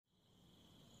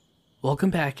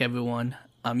Welcome back, everyone.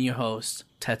 I'm your host,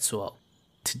 Tetsuo.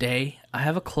 Today, I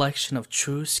have a collection of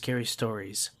true scary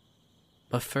stories.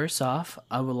 But first off,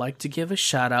 I would like to give a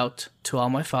shout out to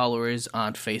all my followers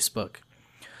on Facebook.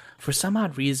 For some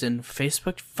odd reason,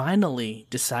 Facebook finally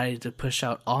decided to push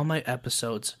out all my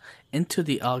episodes into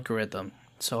the algorithm,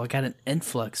 so I got an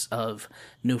influx of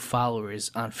new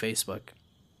followers on Facebook.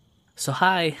 So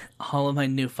hi, all of my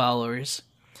new followers.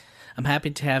 I'm happy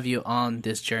to have you on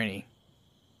this journey.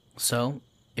 So,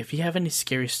 if you have any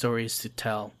scary stories to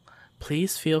tell,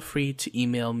 please feel free to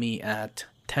email me at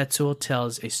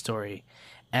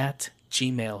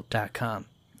tetsuotellsastory@gmail.com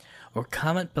or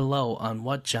comment below on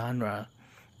what genre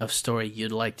of story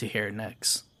you'd like to hear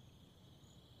next.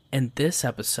 In this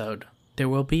episode, there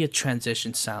will be a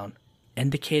transition sound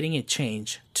indicating a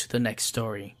change to the next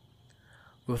story.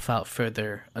 Without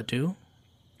further ado,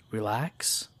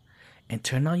 relax and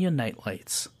turn on your night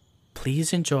lights.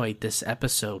 Please enjoy this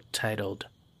episode titled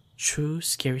True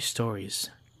Scary Stories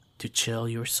to Chill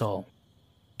Your Soul,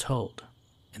 told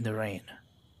in the rain.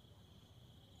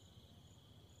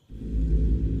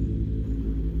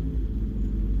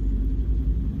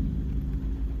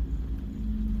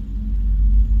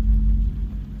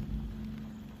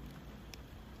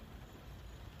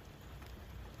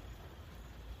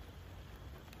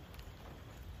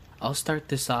 I'll start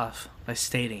this off by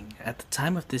stating at the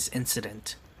time of this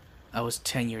incident, I was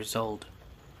 10 years old.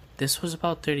 This was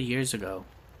about 30 years ago,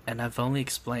 and I've only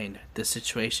explained the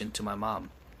situation to my mom.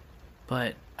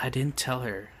 But I didn't tell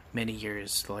her many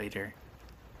years later.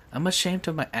 I'm ashamed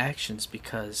of my actions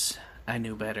because I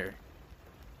knew better.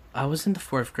 I was in the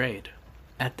 4th grade.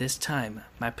 At this time,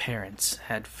 my parents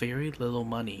had very little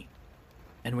money,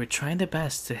 and were trying their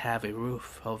best to have a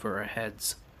roof over our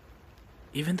heads.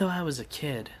 Even though I was a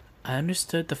kid, I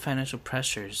understood the financial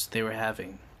pressures they were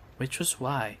having, which was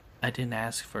why I didn't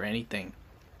ask for anything.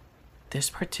 This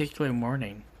particular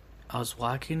morning, I was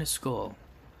walking to school.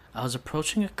 I was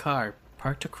approaching a car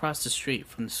parked across the street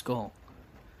from the school.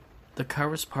 The car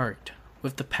was parked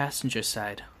with the passenger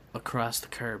side across the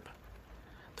curb.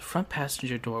 The front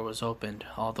passenger door was opened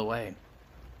all the way.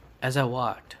 As I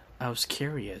walked, I was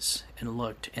curious and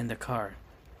looked in the car.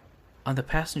 On the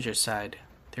passenger side,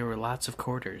 there were lots of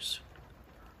quarters.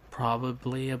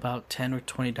 Probably about $10 or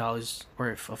 $20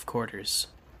 worth of quarters.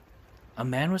 A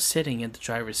man was sitting in the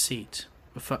driver's seat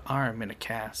with an arm in a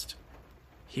cast.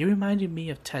 He reminded me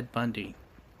of Ted Bundy.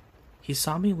 He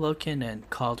saw me looking and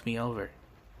called me over.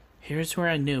 Here's where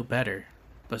I knew better,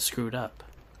 but screwed up.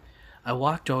 I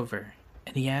walked over,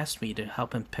 and he asked me to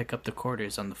help him pick up the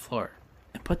quarters on the floor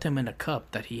and put them in a cup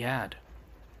that he had.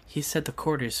 He said the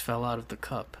quarters fell out of the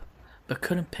cup, but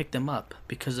couldn't pick them up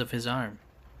because of his arm.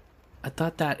 I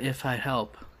thought that if I'd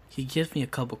help, he'd give me a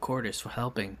couple quarters for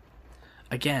helping.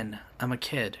 Again, I'm a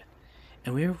kid,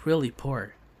 and we were really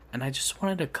poor, and I just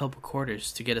wanted a couple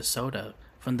quarters to get a soda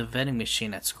from the vending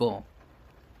machine at school.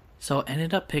 So I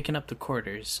ended up picking up the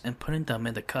quarters and putting them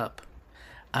in the cup.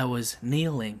 I was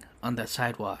kneeling on the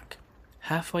sidewalk,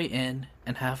 halfway in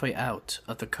and halfway out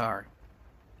of the car.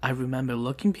 I remember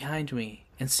looking behind me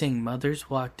and seeing mothers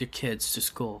walk their kids to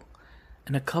school,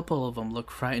 and a couple of them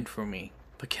looked frightened for me,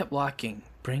 but kept walking,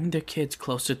 bringing their kids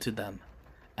closer to them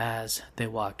as they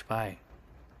walked by.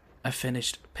 I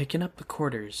finished picking up the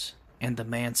quarters, and the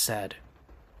man said,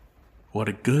 "What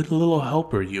a good little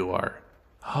helper you are.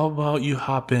 How about you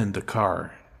hop in the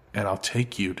car, and I'll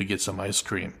take you to get some ice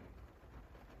cream."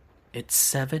 It's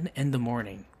 7 in the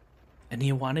morning, and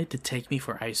he wanted to take me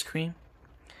for ice cream?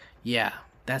 Yeah,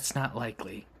 that's not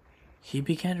likely. He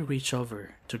began to reach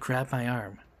over to grab my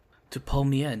arm, to pull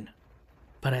me in.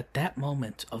 But at that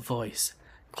moment, a voice,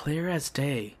 clear as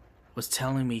day, was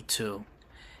telling me to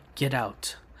get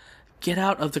out. Get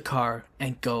out of the car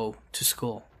and go to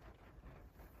school.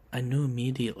 I knew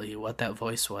immediately what that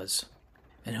voice was,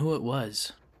 and who it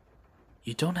was.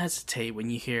 You don't hesitate when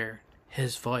you hear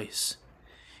his voice.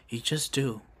 You just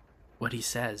do what he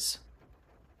says.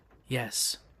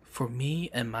 Yes, for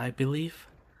me and my belief,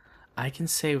 I can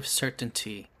say with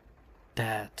certainty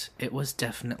that it was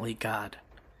definitely God.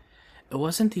 It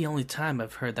wasn't the only time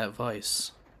I've heard that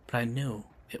voice, but I knew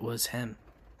it was him.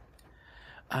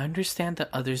 I understand that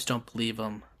others don't believe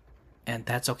him, and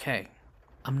that's okay.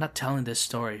 I'm not telling this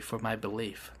story for my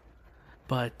belief,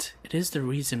 but it is the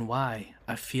reason why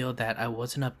I feel that I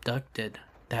wasn't abducted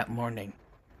that morning.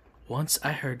 Once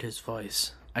I heard his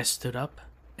voice, I stood up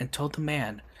and told the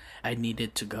man I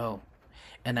needed to go,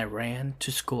 and I ran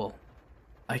to school.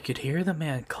 I could hear the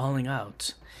man calling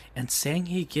out and saying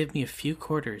he'd give me a few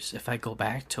quarters if I go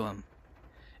back to him.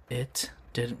 It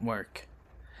didn't work.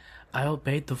 I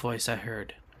obeyed the voice I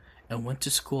heard and went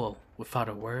to school without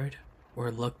a word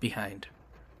or look behind.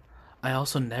 I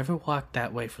also never walked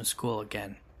that way from school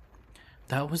again.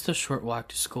 That was the short walk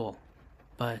to school,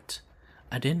 but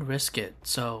I didn't risk it,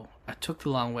 so I took the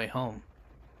long way home.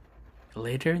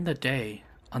 Later in the day,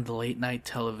 on the late night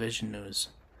television news,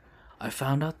 I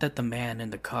found out that the man in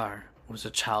the car was a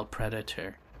child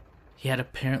predator. He had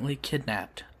apparently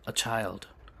kidnapped a child,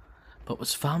 but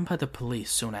was found by the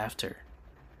police soon after,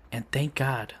 and thank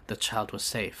God the child was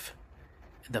safe.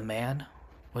 The man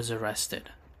was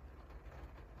arrested.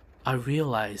 I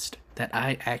realized that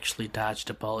I actually dodged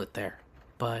a bullet there,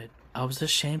 but I was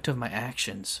ashamed of my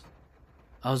actions.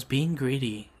 I was being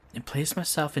greedy and placed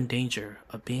myself in danger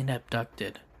of being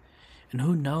abducted, and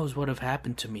who knows what would have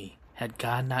happened to me had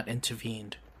God not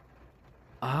intervened.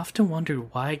 I often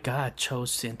wondered why God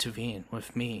chose to intervene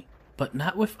with me, but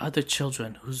not with other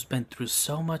children who's been through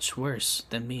so much worse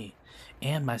than me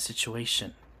and my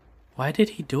situation. Why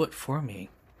did he do it for me?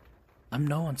 I'm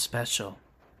no one special.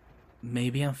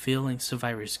 Maybe I'm feeling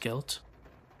survivor's guilt?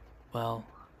 Well,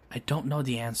 I don't know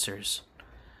the answers,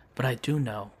 but I do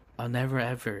know I'll never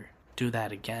ever do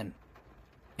that again.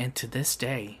 And to this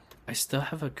day, I still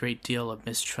have a great deal of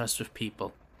mistrust with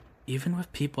people. Even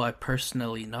with people I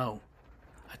personally know,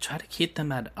 I try to keep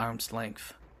them at arm's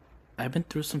length. I've been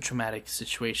through some traumatic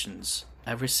situations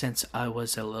ever since I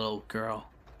was a little girl,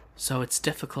 so it's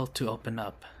difficult to open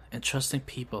up and trust in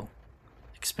people,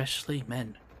 especially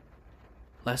men.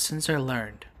 Lessons are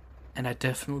learned, and I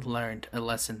definitely learned a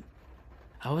lesson.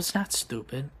 I was not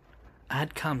stupid. I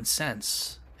had common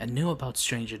sense and knew about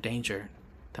stranger danger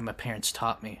that my parents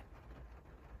taught me.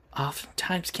 I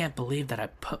oftentimes can't believe that I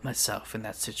put myself in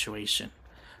that situation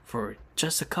for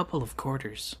just a couple of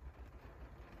quarters.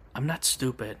 I'm not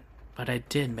stupid, but I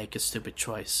did make a stupid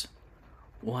choice.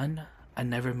 One I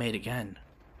never made again.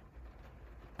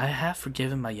 I have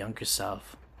forgiven my younger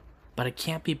self, but I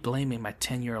can't be blaming my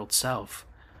 10-year-old self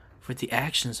for the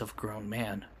actions of a grown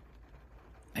man.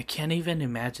 I can't even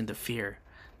imagine the fear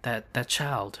that that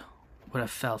child would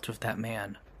have felt with that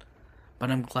man, but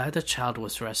I'm glad the child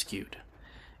was rescued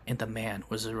and the man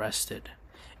was arrested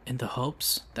in the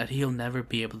hopes that he'll never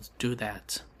be able to do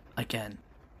that again.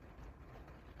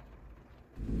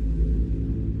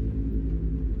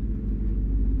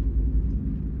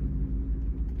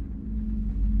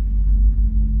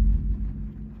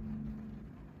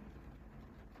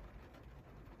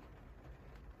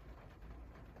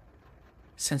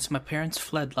 Since my parents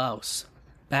fled Laos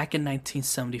back in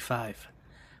 1975,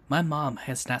 my mom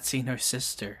has not seen her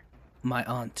sister, my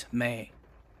aunt May.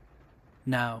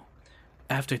 Now,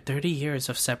 after 30 years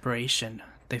of separation,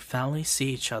 they finally see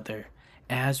each other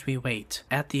as we wait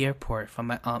at the airport for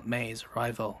my Aunt May's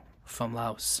arrival from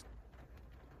Laos.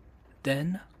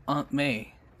 Then, Aunt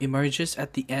May emerges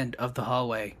at the end of the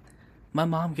hallway. My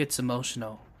mom gets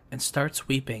emotional and starts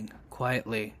weeping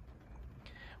quietly.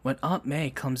 When Aunt May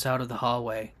comes out of the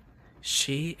hallway,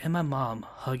 she and my mom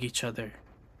hug each other,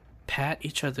 pat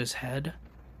each other's head,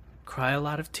 cry a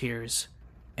lot of tears,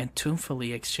 and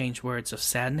tunefully exchange words of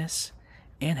sadness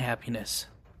and happiness.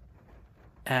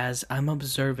 As I'm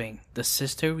observing the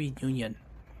sister reunion,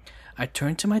 I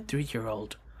turn to my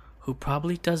 3-year-old, who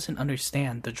probably doesn't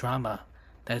understand the drama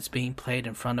that is being played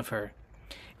in front of her,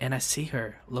 and I see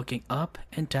her looking up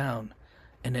and down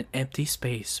in an empty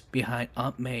space behind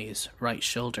Aunt May's right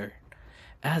shoulder,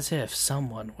 as if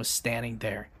someone was standing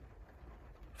there.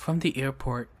 From the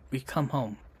airport, we come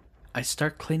home. I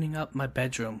start cleaning up my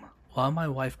bedroom while my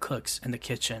wife cooks in the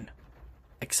kitchen.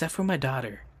 Except for my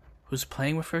daughter, who's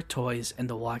playing with her toys in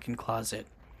the walk-in closet.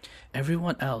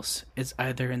 Everyone else is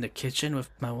either in the kitchen with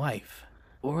my wife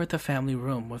or the family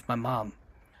room with my mom.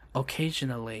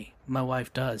 Occasionally, my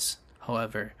wife does,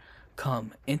 however,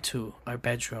 come into our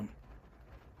bedroom.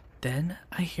 Then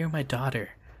I hear my daughter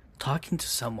talking to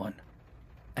someone.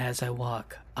 As I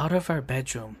walk out of our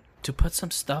bedroom to put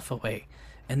some stuff away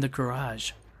in the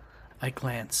garage, I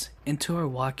glance into our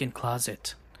walk-in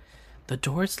closet. The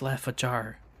door is left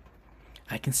ajar.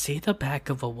 I can see the back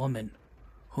of a woman,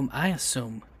 whom I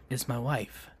assume is my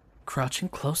wife, crouching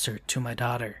closer to my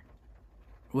daughter,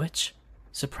 which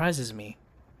surprises me.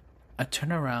 I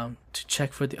turn around to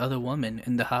check for the other woman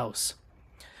in the house.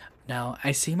 Now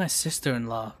I see my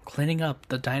sister-in-law cleaning up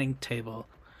the dining table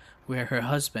where her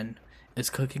husband is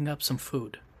cooking up some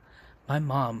food. My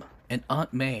mom and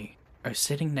Aunt May are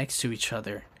sitting next to each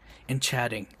other and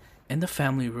chatting in the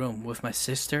family room with my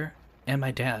sister and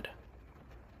my dad.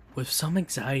 With some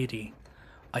anxiety,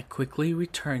 I quickly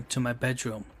return to my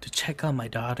bedroom to check on my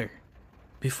daughter.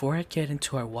 Before I get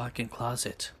into our walk-in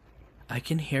closet, I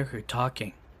can hear her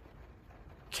talking.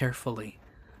 Carefully,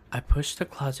 I pushed the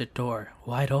closet door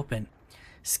wide open,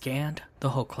 scanned the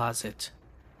whole closet,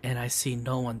 and I see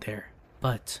no one there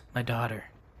but my daughter.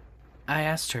 I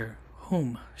asked her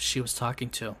whom she was talking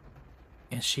to,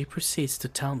 and she proceeds to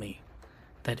tell me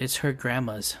that it's her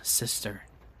grandma's sister.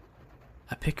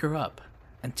 I pick her up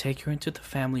and take her into the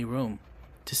family room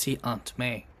to see Aunt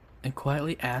May, and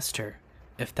quietly asked her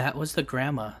if that was the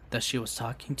grandma that she was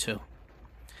talking to.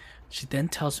 She then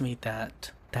tells me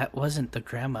that that wasn't the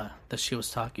grandma that she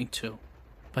was talking to,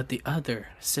 but the other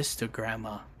sister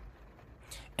grandma.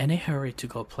 In a hurry to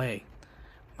go play,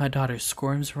 my daughter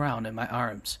squirms around in my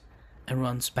arms and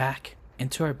runs back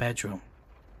into our bedroom.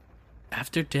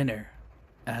 After dinner,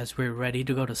 as we're ready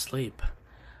to go to sleep,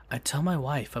 I tell my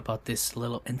wife about this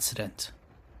little incident.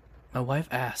 My wife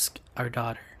asks our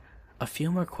daughter a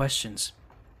few more questions.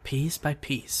 Piece by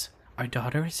piece, our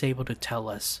daughter is able to tell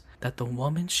us that the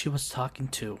woman she was talking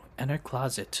to in her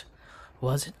closet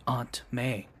wasn't Aunt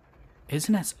May,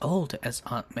 isn't as old as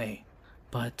Aunt May,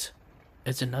 but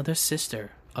is another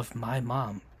sister of my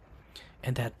mom,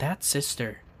 and that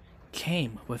sister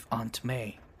came with Aunt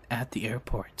May at the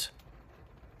airport.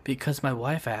 Because my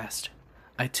wife asked,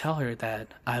 I tell her that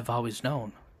I've always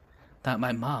known that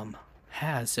my mom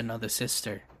has another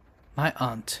sister, my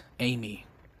Aunt Amy,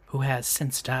 who has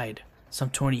since died some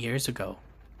 20 years ago.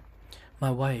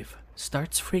 My wife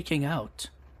starts freaking out,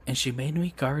 and she made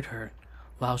me guard her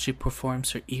while she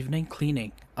performs her evening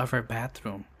cleaning of her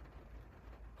bathroom.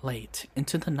 Late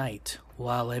into the night,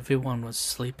 while everyone was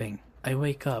sleeping, I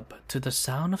wake up to the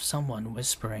sound of someone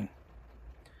whispering.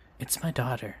 It's my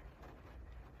daughter.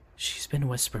 She's been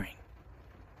whispering.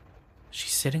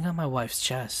 She's sitting on my wife's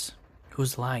chest,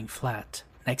 who's lying flat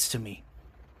next to me.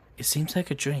 It seems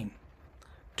like a dream.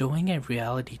 Doing a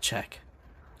reality check,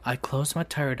 I close my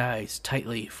tired eyes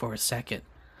tightly for a second,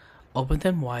 open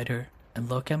them wider, and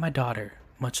look at my daughter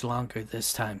much longer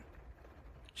this time.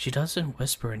 She doesn't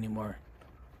whisper anymore,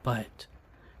 but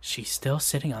she's still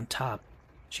sitting on top.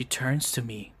 She turns to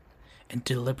me and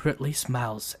deliberately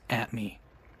smiles at me.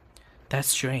 That's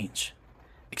strange,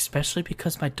 especially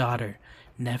because my daughter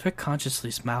never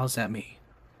consciously smiles at me,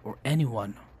 or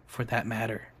anyone for that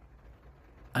matter.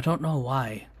 I don't know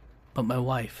why, but my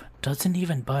wife doesn't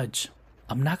even budge.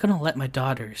 I'm not gonna let my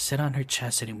daughter sit on her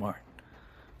chest anymore,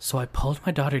 so I pulled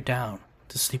my daughter down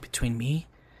to sleep between me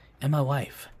and my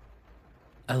wife.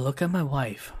 I look at my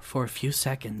wife for a few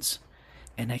seconds,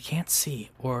 and I can't see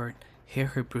or hear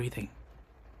her breathing.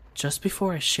 Just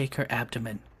before I shake her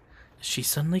abdomen, she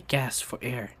suddenly gasps for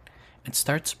air and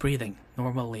starts breathing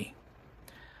normally.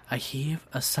 I heave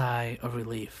a sigh of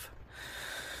relief.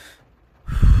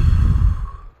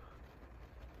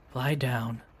 Lie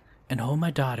down and hold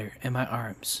my daughter in my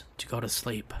arms to go to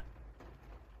sleep.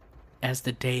 As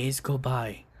the days go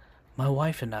by, my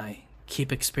wife and I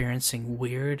keep experiencing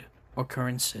weird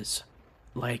occurrences,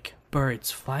 like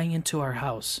birds flying into our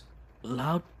house,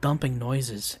 loud thumping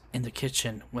noises in the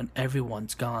kitchen when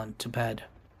everyone's gone to bed,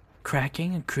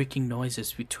 cracking and creaking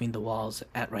noises between the walls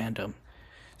at random,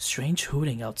 strange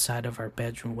hooting outside of our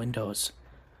bedroom windows,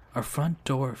 our front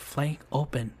door flaying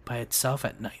open by itself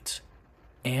at night,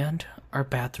 and our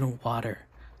bathroom water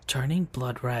turning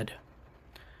blood red.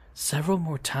 Several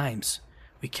more times,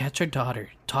 we catch our daughter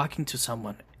talking to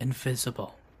someone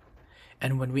invisible,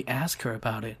 and when we ask her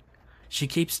about it, she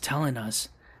keeps telling us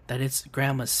that it's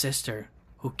Grandma's sister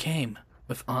who came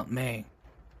with Aunt May.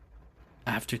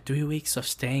 After 3 weeks of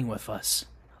staying with us,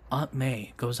 Aunt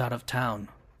May goes out of town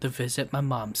to visit my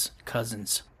mom's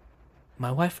cousins.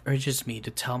 My wife urges me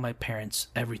to tell my parents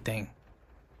everything.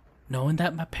 Knowing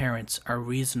that my parents are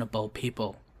reasonable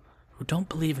people who don't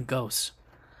believe in ghosts,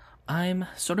 I'm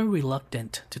sort of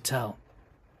reluctant to tell.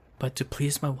 But to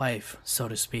please my wife, so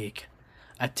to speak,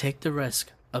 I take the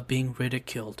risk of being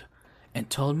ridiculed and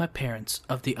told my parents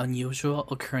of the unusual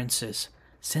occurrences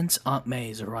since Aunt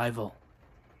May's arrival.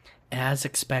 As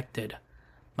expected,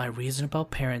 my reasonable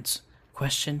parents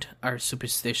questioned our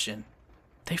superstition.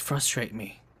 They frustrate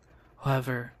me.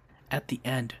 However, at the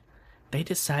end, they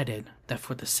decided that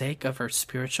for the sake of our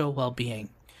spiritual well-being,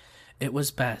 it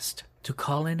was best to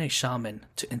call in a shaman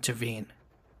to intervene.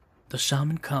 The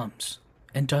shaman comes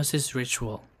and does his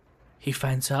ritual. He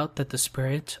finds out that the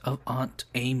spirit of Aunt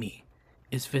Amy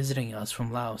is visiting us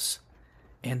from Laos,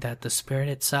 and that the spirit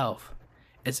itself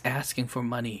is asking for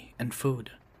money and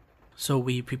food. So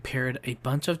we prepared a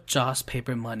bunch of joss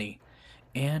paper money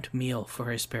and meal for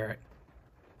her spirit.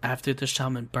 After the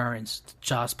shaman burns the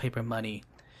joss paper money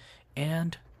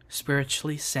and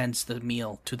spiritually sends the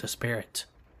meal to the spirit,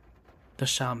 the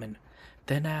shaman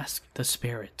then asks the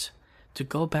spirit to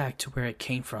go back to where it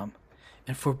came from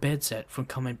and forbids it from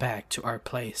coming back to our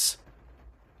place.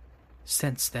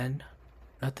 Since then,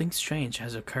 nothing strange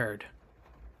has occurred,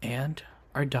 and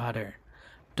our daughter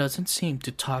doesn't seem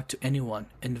to talk to anyone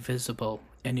invisible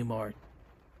anymore.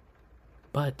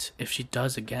 But if she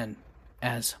does again,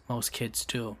 as most kids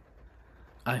do,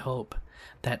 I hope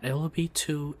that it will be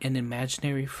to an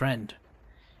imaginary friend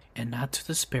and not to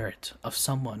the spirit of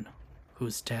someone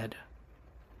who's dead.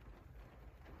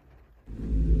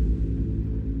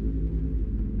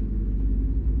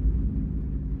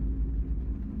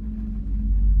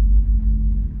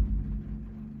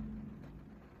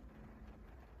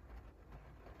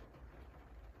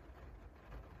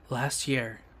 Last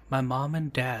year, my mom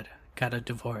and dad got a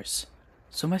divorce,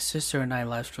 so my sister and I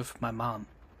left with my mom.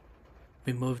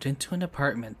 We moved into an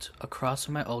apartment across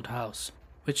from my old house,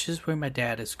 which is where my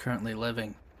dad is currently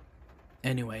living.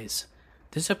 Anyways,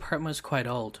 this apartment was quite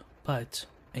old, but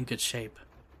in good shape.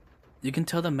 You can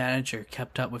tell the manager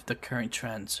kept up with the current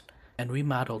trends and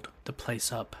remodeled the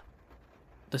place up.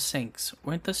 The sinks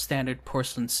weren't the standard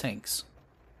porcelain sinks,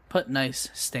 but nice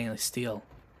stainless steel,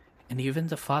 and even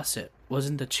the faucet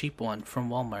wasn't the cheap one from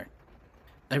Walmart.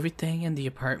 Everything in the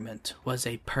apartment was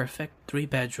a perfect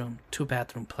 3-bedroom,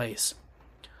 2-bathroom place.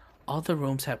 All the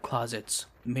rooms had closets,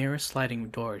 mirror sliding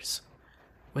doors,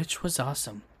 which was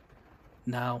awesome.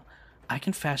 Now, I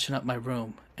can fashion up my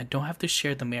room and don't have to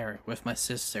share the mirror with my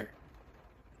sister.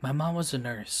 My mom was a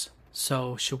nurse,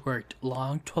 so she worked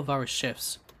long 12-hour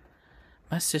shifts.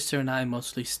 My sister and I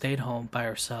mostly stayed home by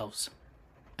ourselves.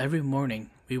 Every morning,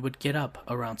 we would get up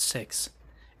around 6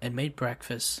 and made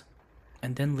breakfast,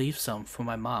 and then leave some for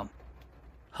my mom.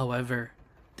 However,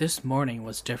 this morning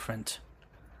was different.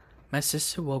 My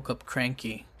sister woke up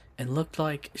cranky and looked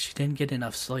like she didn't get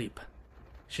enough sleep.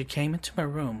 She came into my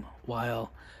room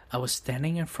while I was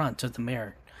standing in front of the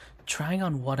mirror, trying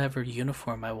on whatever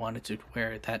uniform I wanted to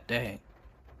wear that day.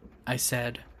 I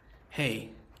said, "Hey,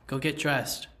 go get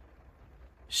dressed."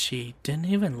 She didn't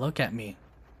even look at me.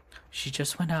 She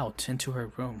just went out into her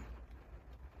room.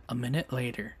 A minute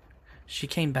later, she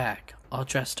came back, all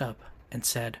dressed up, and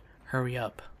said, "Hurry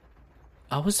up."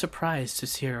 I was surprised to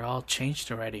see her all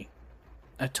changed already.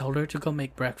 I told her to go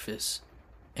make breakfast,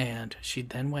 and she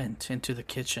then went into the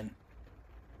kitchen.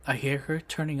 I hear her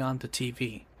turning on the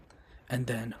TV, and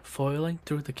then foiling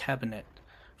through the cabinet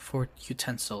for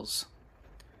utensils.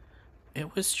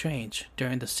 It was strange.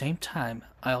 During the same time,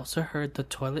 I also heard the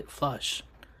toilet flush.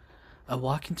 I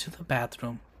walk into the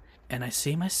bathroom, and I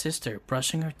see my sister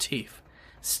brushing her teeth,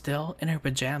 still in her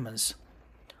pajamas.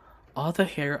 All the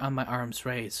hair on my arms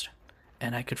raised,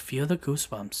 and I could feel the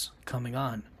goosebumps coming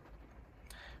on.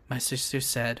 My sister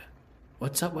said,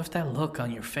 "What's up with that look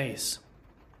on your face?"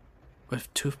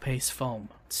 With toothpaste foam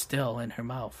still in her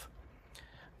mouth.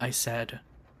 I said,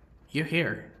 "You're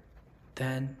here.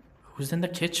 Then who's in the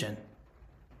kitchen?"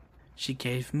 She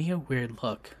gave me a weird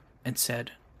look and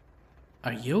said,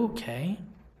 "Are you okay?"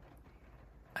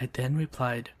 I then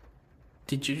replied,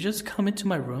 "Did you just come into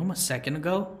my room a second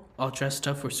ago, all dressed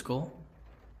up for school?"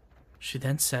 She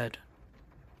then said,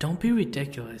 "Don't be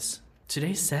ridiculous.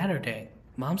 Today's Saturday.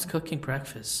 Mom's cooking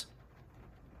breakfast."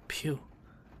 Phew,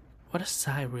 what a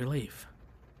sigh of relief.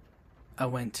 I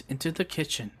went into the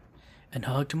kitchen and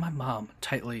hugged my mom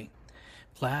tightly,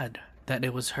 glad that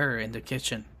it was her in the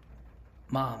kitchen.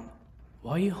 "Mom,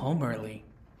 why are you home early?"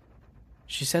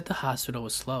 She said the hospital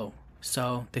was slow,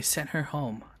 so they sent her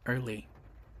home early.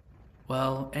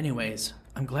 "Well, anyways,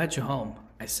 I'm glad you're home,"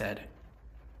 I said.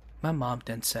 My mom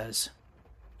then says,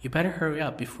 "You better hurry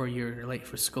up before you're late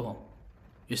for school.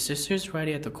 Your sister's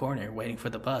ready at the corner waiting for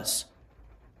the bus."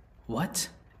 "What?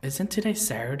 Isn't today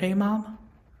Saturday, Mom?"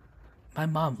 My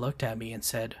mom looked at me and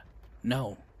said,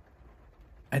 "No."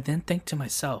 I then think to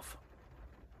myself,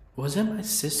 wasn't my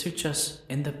sister just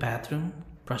in the bathroom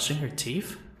brushing her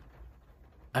teeth?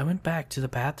 I went back to the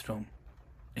bathroom,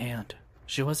 and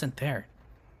she wasn't there.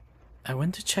 I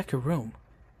went to check her room,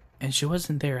 and she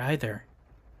wasn't there either.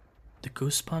 The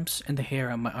goosebumps and the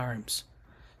hair on my arms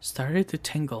started to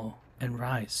tingle and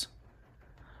rise.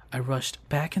 I rushed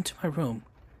back into my room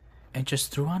and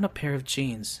just threw on a pair of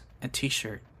jeans and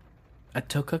t-shirt. I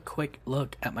took a quick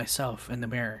look at myself in the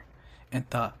mirror and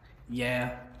thought,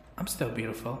 yeah, I'm still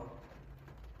beautiful.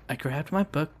 I grabbed my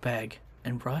book bag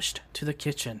and rushed to the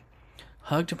kitchen,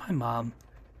 hugged my mom,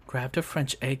 grabbed a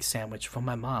French egg sandwich from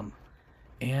my mom,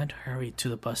 and hurried to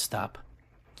the bus stop.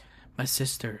 My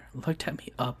sister looked at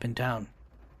me up and down.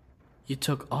 "You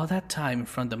took all that time in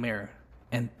front of the mirror,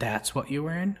 and that's what you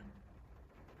were in?"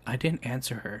 I didn't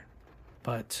answer her,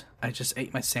 but I just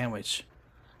ate my sandwich.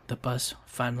 The bus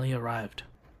finally arrived.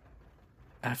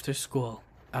 After school,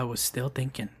 I was still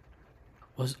thinking,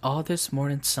 was all this more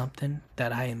than something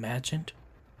that I imagined,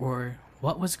 or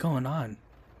what was going on?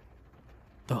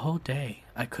 The whole day,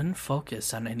 I couldn't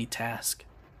focus on any task.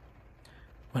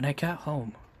 When I got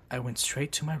home, I went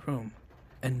straight to my room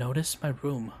and noticed my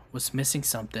room was missing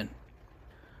something.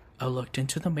 I looked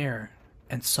into the mirror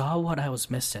and saw what I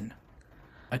was missing.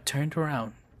 I turned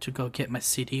around to go get my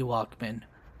CD Walkman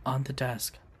on the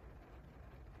desk,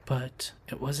 but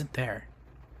it wasn't there.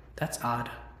 That's odd.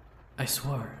 I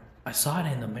swore I saw it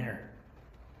in the mirror.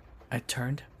 I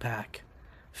turned back,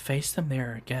 faced the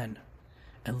mirror again,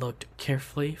 and looked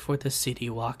carefully for the CD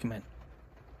Walkman,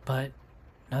 but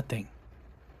nothing.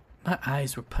 My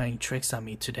eyes were playing tricks on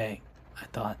me today, I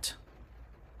thought.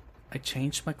 I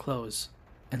changed my clothes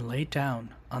and lay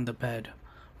down on the bed,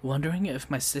 wondering if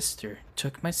my sister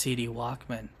took my CD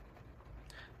Walkman.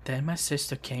 Then my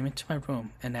sister came into my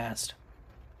room and asked,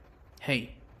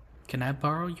 "Hey, can I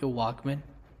borrow your Walkman?"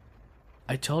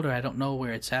 I told her I don't know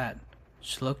where it's at.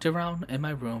 She looked around in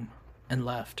my room and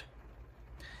left.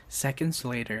 Seconds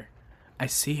later, I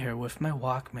see her with my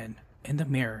Walkman in the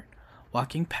mirror,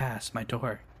 walking past my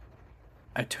door.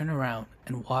 I turned around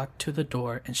and walked to the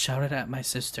door and shouted at my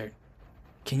sister,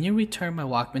 "Can you return my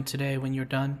Walkman today when you're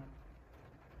done?"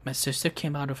 My sister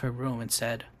came out of her room and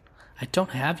said, "I don't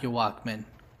have your Walkman."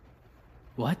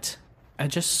 "What? I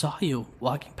just saw you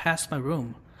walking past my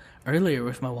room earlier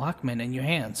with my Walkman in your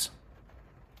hands."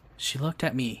 She looked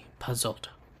at me, puzzled.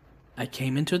 "I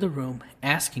came into the room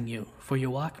asking you for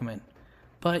your Walkman,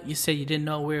 but you said you didn't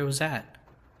know where it was at.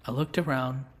 I looked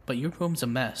around, but your room's a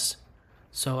mess,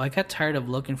 so I got tired of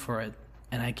looking for it,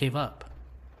 and I gave up."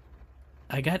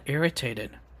 I got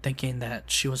irritated, thinking that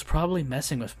she was probably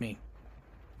messing with me.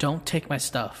 "Don't take my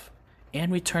stuff,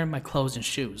 and return my clothes and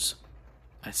shoes,"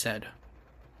 I said.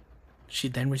 She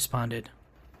then responded,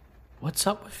 "What's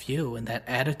up with you and that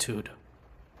attitude?"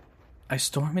 I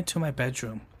stormed into my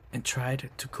bedroom and tried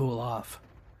to cool off.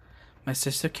 My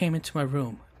sister came into my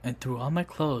room and threw all my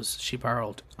clothes she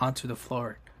borrowed onto the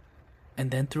floor,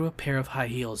 and then threw a pair of high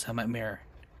heels at my mirror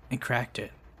and cracked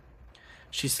it.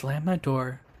 She slammed my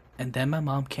door, and then my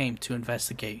mom came to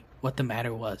investigate what the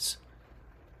matter was.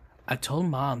 I told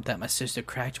Mom that my sister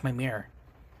cracked my mirror.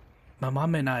 My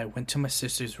mom and I went to my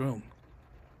sister's room,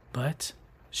 but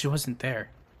she wasn't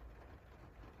there.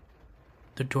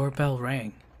 The doorbell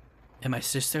rang, and my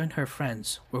sister and her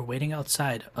friends were waiting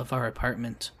outside of our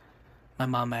apartment. My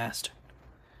mom asked,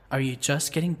 "Are you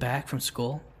just getting back from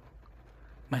school?"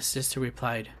 My sister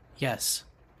replied, "Yes."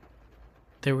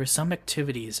 There were some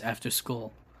activities after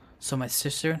school, so my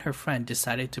sister and her friend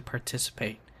decided to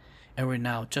participate, and were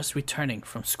now just returning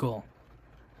from school.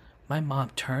 My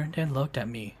mom turned and looked at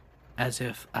me as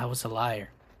if I was a liar.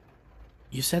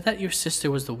 "You said that your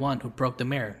sister was the one who broke the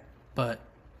mirror, but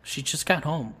she just got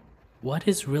home. What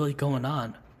is really going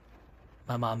on?"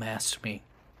 my mom asked me.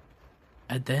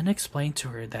 I then explained to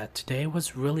her that today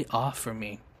was really off for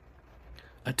me.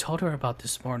 I told her about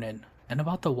this morning and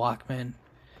about the Walkman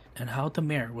and how the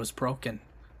mirror was broken.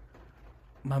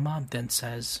 My mom then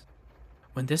says,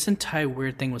 "When this entire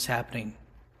weird thing was happening,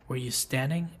 were you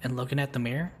standing and looking at the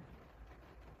mirror?"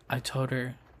 I told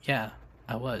her, "Yeah,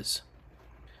 I was."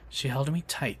 She held me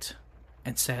tight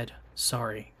and said,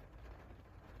 "Sorry."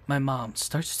 My mom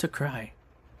starts to cry,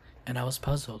 and I was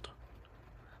puzzled.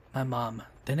 My mom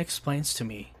then explains to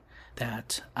me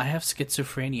that I have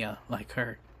schizophrenia like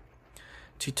her.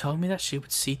 She told me that she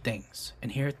would see things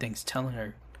and hear things telling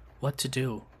her what to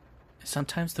do, and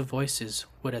sometimes the voices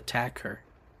would attack her.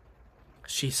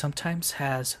 She sometimes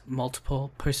has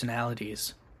multiple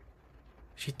personalities.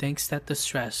 She thinks that the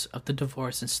stress of the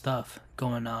divorce and stuff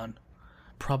going on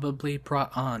probably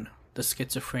brought on the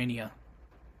schizophrenia.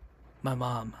 My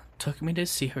mom took me to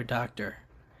see her doctor,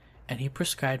 and he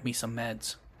prescribed me some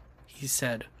meds. He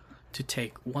said to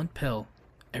take one pill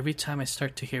every time I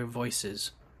start to hear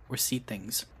voices or see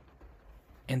things,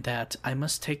 and that I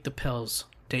must take the pills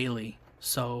daily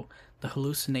so the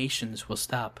hallucinations will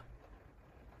stop.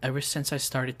 Ever since I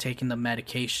started taking the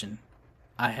medication,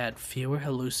 I had fewer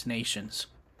hallucinations.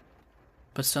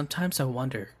 But sometimes I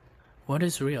wonder what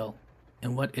is real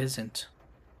and what isn't.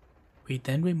 We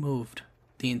then removed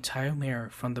the entire mirror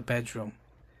from the bedroom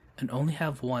and only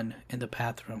have one in the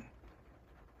bathroom.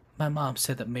 My mom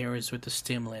said that mirrors were the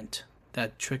stimulant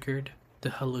that triggered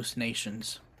the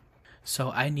hallucinations,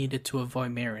 so I needed to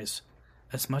avoid mirrors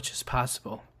as much as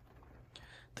possible.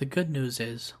 The good news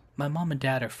is my mom and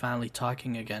dad are finally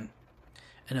talking again,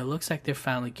 and it looks like they're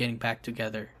finally getting back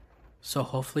together, so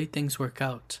hopefully things work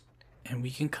out and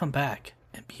we can come back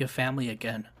and be a family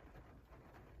again.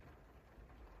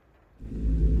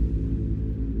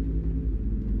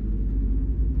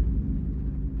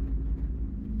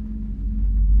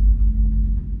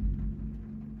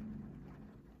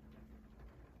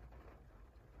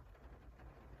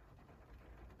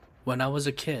 When I was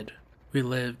a kid, We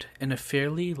lived in a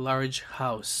fairly large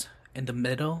house in the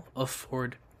middle of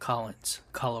Fort Collins,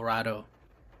 Colorado.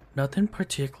 Nothing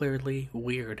particularly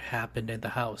weird happened in the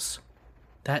house.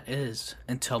 That is,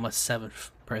 until my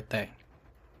 7th birthday.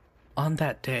 On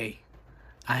that day,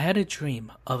 I had a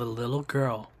dream of a little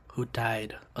girl who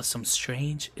died of some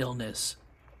strange illness.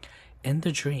 In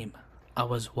the dream, I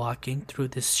was walking through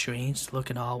this strange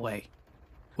looking hallway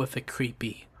with a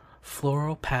creepy,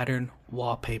 floral pattern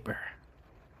wallpaper.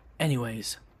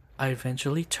 Anyways, I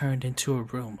eventually turned into a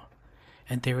room,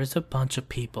 and there was a bunch of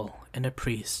people and a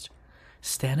priest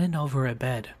standing over a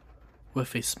bed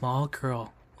with a small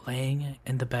girl laying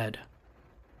in the bed.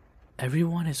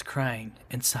 Everyone is crying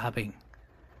and sobbing,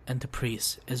 and the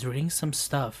priest is reading some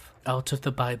stuff out of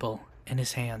the Bible in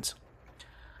his hands.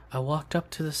 I walked up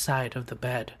to the side of the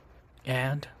bed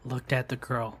and looked at the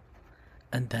girl,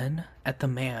 and then at the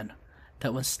man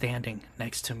that was standing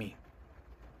next to me.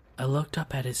 I looked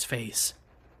up at his face,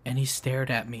 and he stared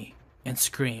at me and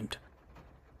screamed,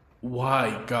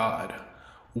 Why, God?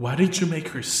 Why did you make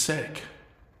her sick?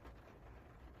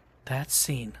 That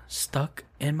scene stuck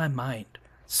in my mind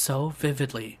so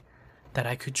vividly that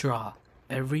I could draw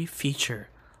every feature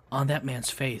on that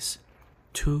man's face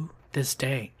to this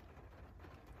day.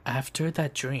 After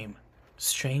that dream,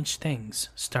 strange things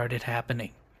started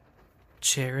happening.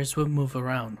 Chairs would move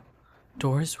around,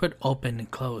 doors would open and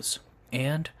close,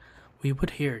 and we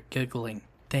would hear giggling,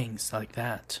 things like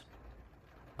that.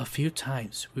 A few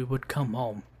times we would come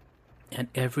home, and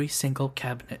every single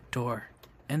cabinet door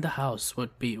in the house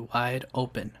would be wide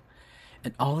open,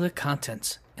 and all the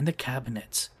contents in the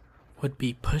cabinets would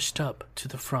be pushed up to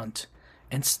the front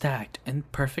and stacked in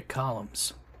perfect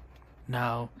columns.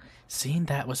 Now, seeing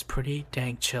that was pretty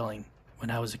dang chilling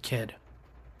when I was a kid.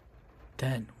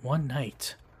 Then, one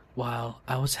night, while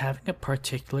I was having a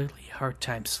particularly hard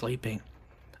time sleeping,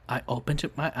 I opened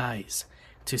my eyes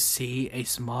to see a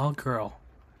small girl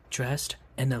dressed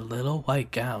in a little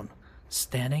white gown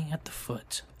standing at the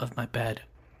foot of my bed,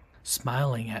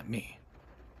 smiling at me.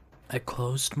 I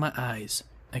closed my eyes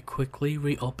and quickly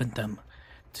reopened them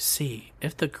to see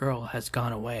if the girl has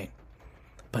gone away,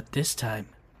 but this time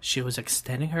she was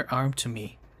extending her arm to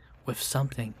me with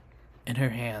something in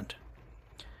her hand.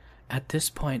 At this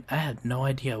point, I had no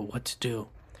idea what to do,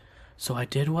 so I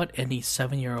did what any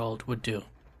 7-year-old would do.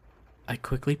 I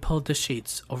quickly pulled the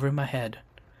sheets over my head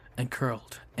and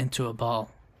curled into a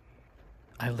ball.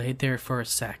 I laid there for a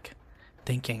sec,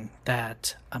 thinking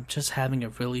that I'm just having a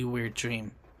really weird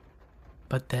dream.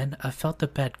 But then I felt the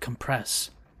bed compress,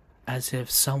 as if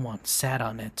someone sat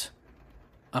on it.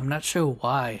 I'm not sure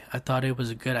why I thought it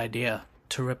was a good idea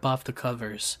to rip off the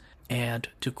covers and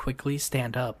to quickly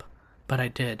stand up, but I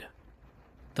did.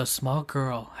 The small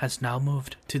girl has now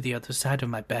moved to the other side of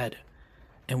my bed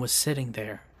and was sitting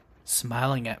there,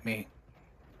 smiling at me.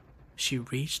 She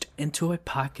reached into a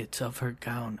pocket of her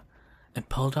gown and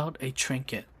pulled out a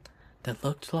trinket that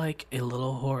looked like a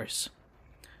little horse.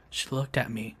 She looked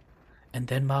at me and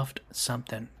then mouthed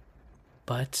something,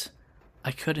 but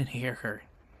I couldn't hear her.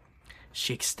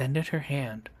 She extended her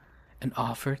hand and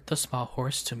offered the small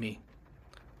horse to me.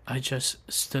 I just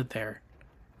stood there,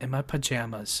 in my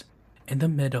pajamas, in the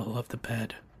middle of the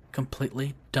bed,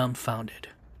 completely dumbfounded.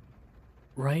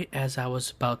 Right as I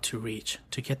was about to reach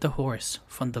to get the horse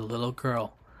from the little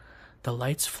girl, the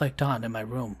lights flicked on in my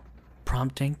room,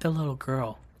 prompting the little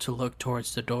girl to look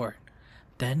towards the door,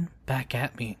 then back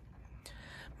at me.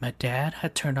 My dad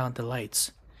had turned on the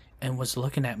lights and was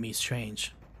looking at me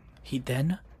strange. He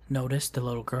then noticed the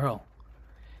little girl.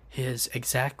 His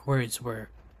exact words were,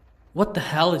 "What the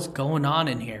hell is going on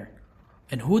in here?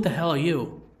 And who the hell are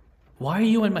you? Why are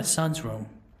you in my son's room?"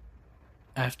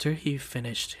 After he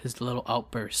finished his little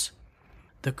outburst,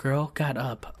 the girl got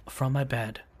up from my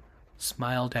bed,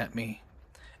 smiled at me,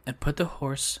 and put the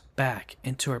horse back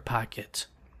into her pocket.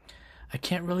 I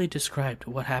can't really describe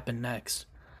what happened next,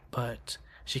 but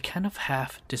she kind of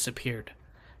half disappeared,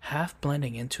 half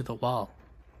blending into the wall.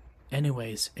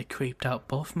 Anyways, it creeped out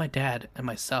both my dad and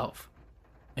myself,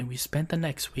 and we spent the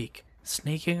next week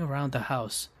sneaking around the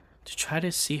house to try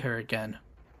to see her again.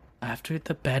 After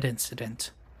the bed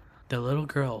incident, the little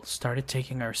girl started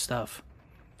taking our stuff.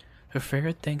 Her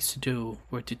favorite things to do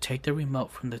were to take the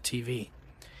remote from the TV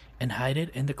and hide it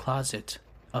in the closet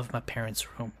of my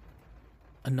parents' room.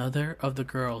 Another of the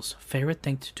girl's favorite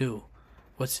thing to do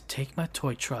was to take my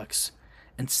toy trucks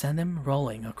and send them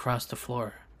rolling across the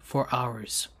floor for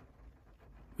hours.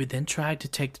 We then tried to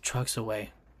take the trucks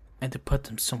away and to put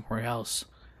them somewhere else.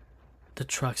 The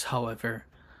trucks, however,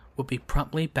 would be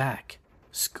promptly back,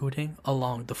 scooting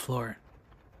along the floor.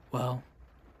 Well,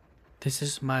 this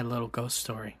is my little ghost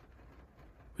story.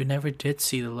 We never did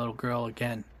see the little girl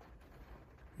again,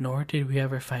 nor did we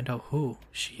ever find out who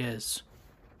she is,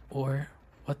 or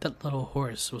what that little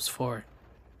horse was for.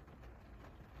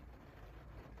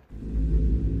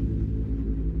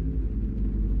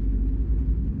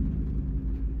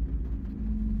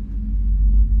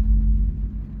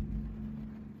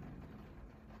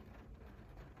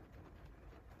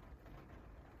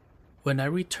 When I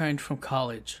returned from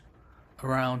college,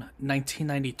 around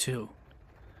 1992,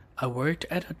 I worked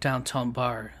at a downtown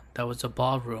bar that was a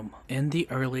ballroom in the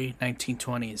early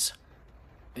 1920s.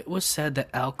 It was said that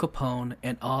Al Capone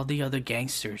and all the other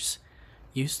gangsters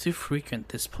used to frequent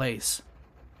this place.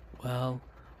 Well,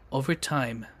 over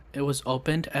time, it was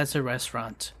opened as a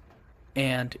restaurant,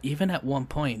 and even at one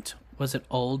point was an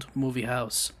old movie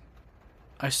house.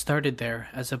 I started there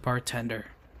as a bartender.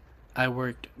 I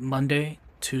worked Monday,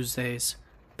 Tuesdays,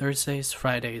 Thursdays,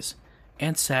 Fridays,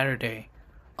 and Saturday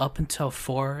up until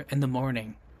 4 in the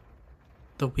morning.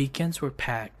 The weekends were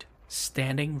packed,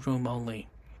 standing room only.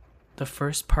 The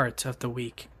first part of the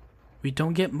week, we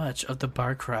don't get much of the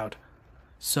bar crowd,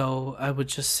 so I would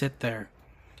just sit there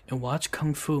and watch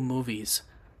kung fu movies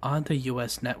on the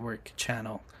US network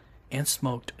channel and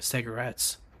smoked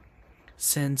cigarettes.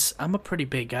 Since I'm a pretty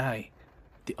big guy,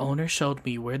 the owner showed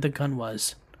me where the gun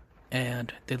was,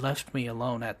 and they left me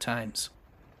alone at times.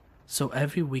 So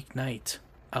every weeknight,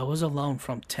 I was alone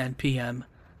from 10 p.m.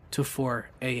 to 4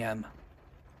 a.m.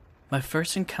 My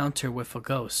first encounter with a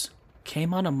ghost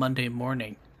came on a Monday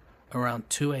morning around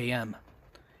 2 a.m.,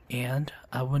 and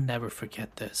I will never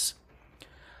forget this.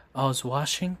 I was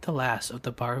washing the last of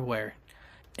the barware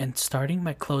and starting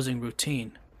my closing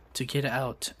routine to get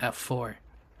out at 4.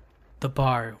 The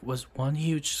bar was one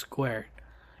huge square,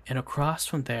 and across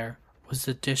from there was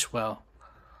the dish well,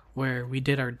 where we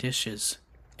did our dishes,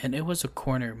 and it was a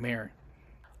corner mirror.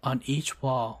 On each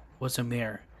wall was a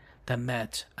mirror that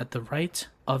met at the right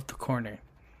of the corner.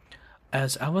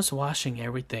 As I was washing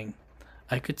everything,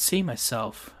 I could see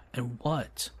myself and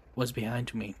what was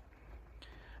behind me.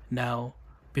 Now,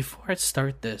 before I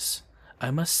start this,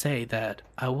 I must say that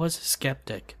I was a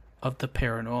skeptic of the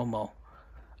paranormal.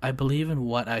 I believe in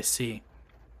what I see.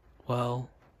 Well,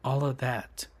 all of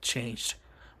that changed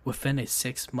within a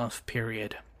 6-month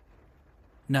period.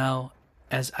 Now,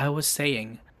 as I was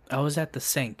saying, I was at the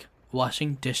sink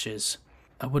washing dishes.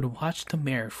 I would watch the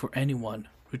mirror for anyone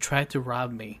who tried to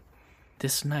rob me.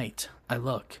 This night, I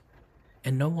look,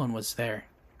 and no one was there.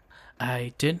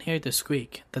 I didn't hear the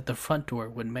squeak that the front door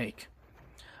would make.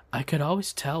 I could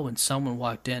always tell when someone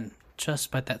walked in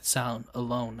just by that sound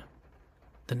alone.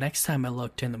 The next time I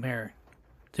looked in the mirror,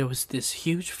 there was this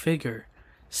huge figure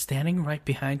standing right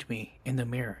behind me in the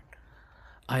mirror.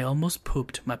 I almost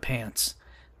pooped my pants,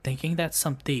 thinking that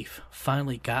some thief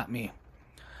finally got me.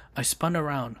 I spun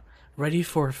around, ready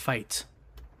for a fight,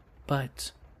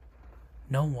 but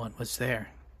no one was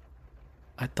there.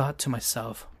 I thought to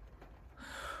myself,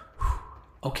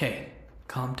 okay,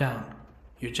 calm down.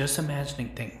 You're just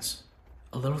imagining things.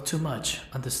 A little too much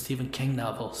on the Stephen King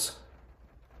novels.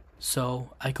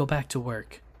 So I go back to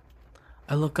work.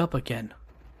 I look up again.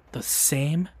 The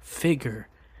same figure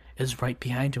is right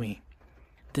behind me.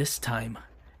 This time,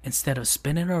 instead of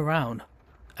spinning around,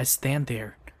 I stand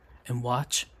there and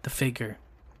watch the figure.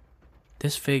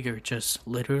 This figure just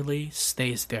literally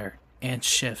stays there and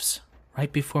shifts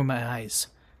right before my eyes.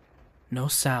 No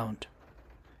sound.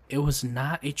 It was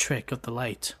not a trick of the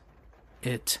light.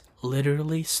 It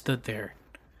literally stood there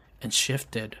and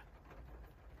shifted.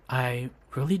 I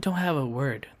really don't have a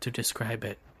word to describe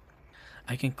it.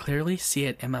 I can clearly see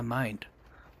it in my mind,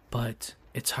 but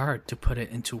it's hard to put it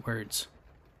into words.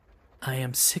 I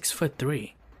am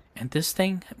 6'3", and this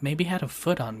thing maybe had a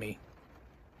foot on me.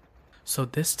 So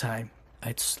this time,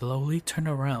 I'd slowly turn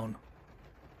around,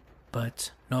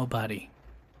 but nobody.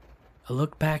 I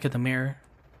look back at the mirror,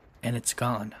 and it's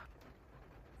gone.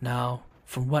 Now,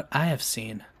 from what I have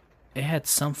seen, it had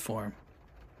some form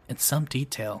and some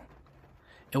detail.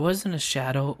 It wasn't a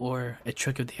shadow or a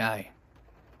trick of the eye.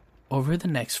 Over the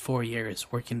next 4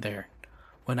 years working there,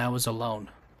 when I was alone,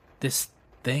 this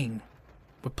thing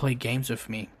would play games with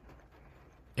me.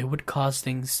 It would cause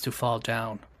things to fall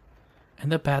down,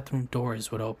 and the bathroom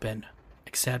doors would open,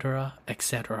 etc.,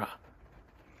 etc.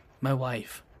 My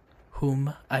wife,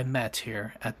 whom I met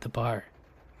here at the bar,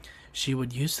 she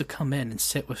would used to come in and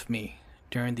sit with me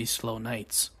during these slow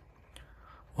nights.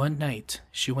 One night,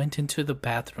 she went into the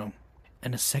bathroom,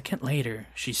 and a second later,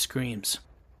 she screams.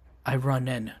 I run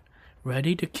in,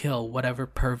 ready to kill whatever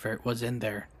pervert was in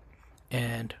there,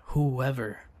 and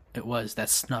whoever it was that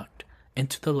snuck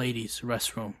into the ladies'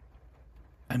 restroom.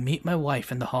 I meet my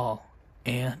wife in the hall,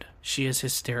 and she is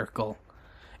hysterical,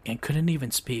 and couldn't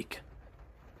even speak.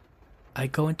 I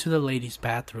go into the ladies'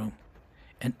 bathroom,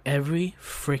 and every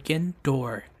freaking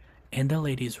door in the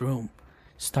ladies' room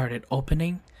started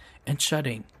opening and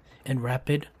shutting in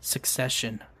rapid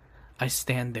succession. I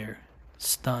stand there,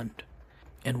 stunned,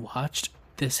 and watched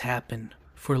this happen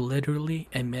for literally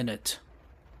a minute.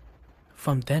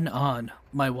 From then on,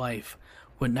 my wife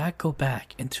would not go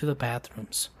back into the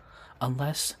bathrooms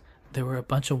unless there were a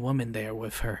bunch of women there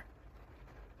with her.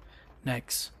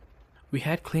 Next, we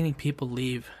had cleaning people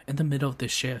leave in the middle of the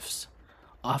shifts,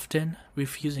 often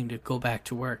refusing to go back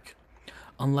to work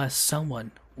unless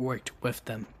someone worked with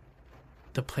them.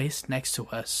 The place next to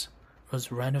us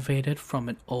was renovated from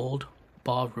an old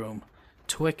ballroom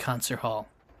to a concert hall.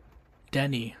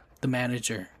 Denny, the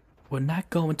manager, would not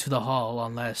go into the hall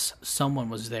unless someone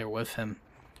was there with him.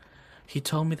 He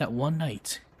told me that one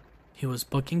night he was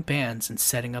booking bands and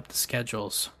setting up the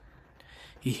schedules.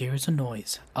 He hears a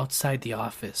noise outside the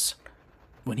office.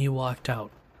 When he walked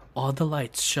out, all the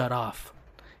lights shut off,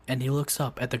 and he looks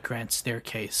up at the grand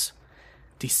staircase.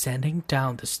 Descending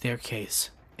down the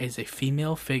staircase is a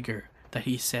female figure that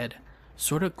he said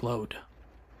sort of glowed.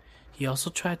 He also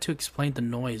tried to explain the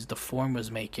noise the form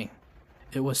was making.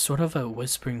 It was sort of a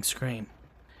whispering scream.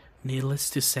 Needless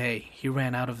to say, he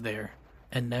ran out of there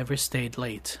and never stayed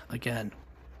late again.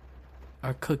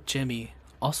 Our cook Jimmy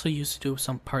also used to do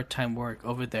some part-time work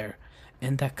over there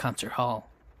in that concert hall.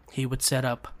 He would set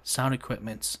up sound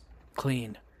equipments,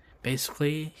 clean.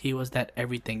 Basically, he was that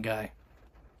everything guy.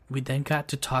 We then got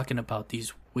to talking about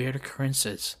these weird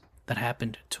occurrences that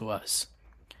happened to us.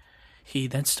 He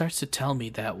then starts to tell me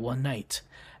that one night,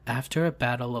 after a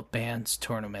Battle of Bands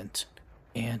tournament,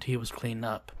 and he was cleaning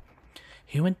up,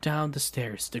 he went down the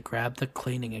stairs to grab the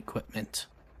cleaning equipment.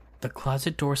 The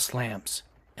closet door slams,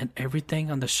 and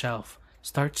everything on the shelf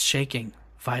starts shaking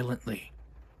violently.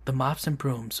 The mops and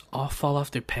brooms all fall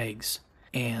off their pegs,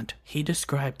 and he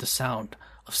described the sound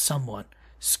of someone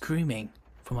screaming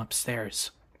from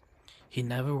upstairs. He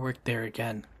never worked there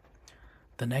again.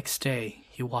 The next day,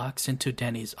 he walks into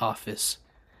Denny's office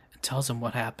and tells him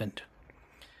what happened.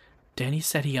 Denny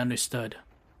said he understood,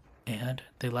 and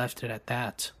they left it at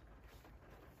that.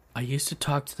 I used to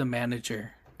talk to the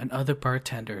manager and other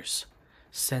bartenders.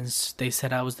 Since they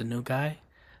said I was the new guy,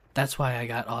 that's why I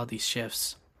got all these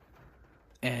shifts.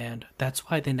 And that's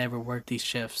why they never worked these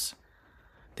shifts.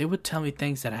 They would tell me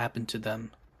things that happened to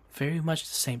them, very much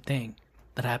the same thing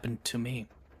that happened to me.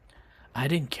 I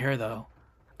didn't care though.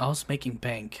 I was making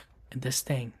bank, and this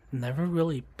thing never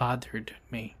really bothered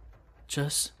me.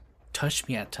 Just touched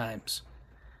me at times.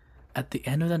 At the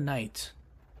end of the night,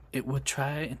 it would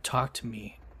try and talk to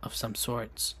me of some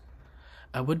sorts.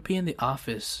 I would be in the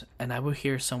office and I would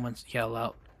hear someone yell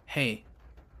out, "Hey,"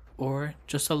 or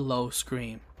just a low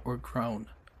scream or groan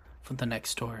from the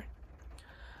next door.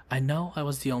 I know I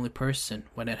was the only person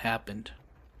when it happened.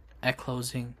 At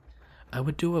closing, I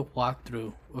would do a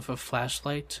walkthrough with a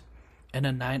flashlight and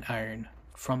a 9-iron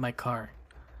from my car.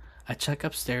 I check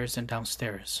upstairs and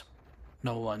downstairs.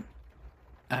 No one.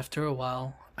 After a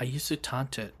while, I used to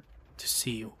taunt it to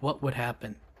see what would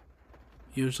happen.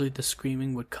 Usually the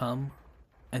screaming would come,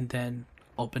 and then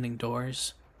opening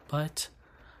doors, but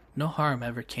no harm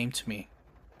ever came to me.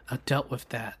 I dealt with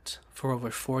that for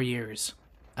over 4 years.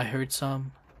 I heard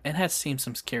some and had seen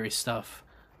some scary stuff.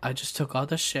 I just took all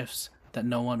the shifts that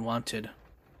no one wanted.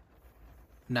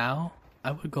 Now,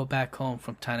 I would go back home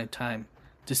from time to time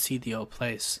to see the old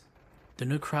place. The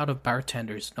new crowd of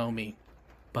bartenders know me,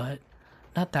 but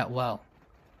not that well.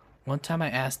 One time I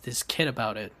asked this kid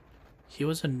about it. He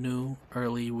was a new,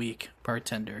 early week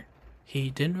bartender. He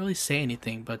didn't really say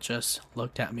anything but just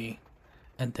looked at me,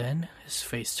 and then his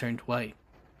face turned white.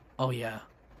 Oh yeah,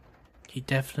 he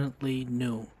definitely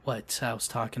knew what I was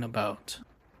talking about.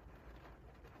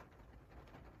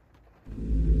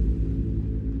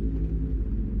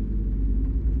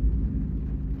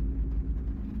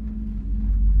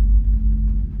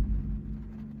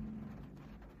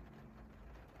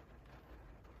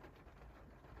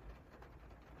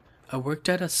 I worked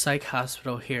at a psych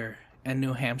hospital here in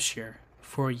New Hampshire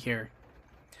for a year.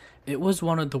 It was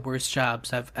one of the worst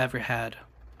jobs I've ever had,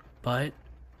 but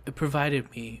it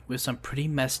provided me with some pretty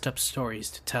messed up stories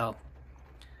to tell.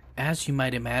 As you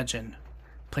might imagine,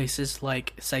 places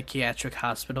like psychiatric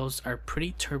hospitals are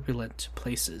pretty turbulent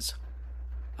places.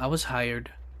 I was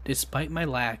hired, despite my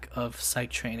lack of psych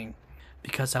training,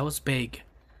 because I was big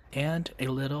and a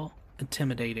little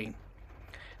intimidating.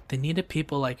 They needed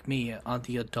people like me on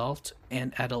the adult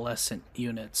and adolescent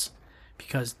units,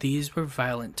 because these were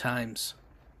violent times.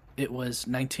 It was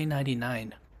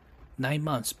 1999, 9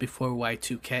 months before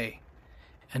Y2K,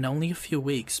 and only a few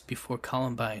weeks before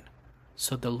Columbine,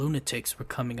 so the lunatics were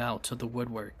coming out of the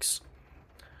woodworks.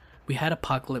 We had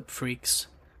apocalypse freaks,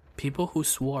 people who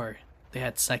swore they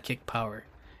had psychic power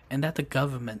and that the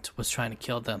government was trying to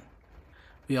kill them.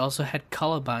 We also had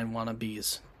Columbine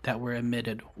wannabes that were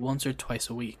admitted once or twice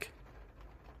a week.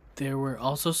 There were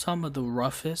also some of the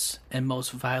roughest and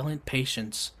most violent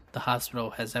patients the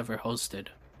hospital has ever hosted,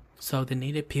 so they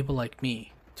needed people like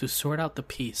me to sort out the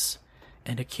peace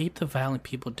and to keep the violent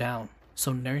people down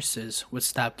so nurses would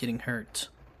stop getting hurt.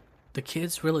 The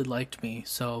kids really liked me,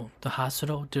 so the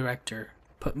hospital director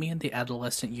put me in the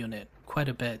adolescent unit quite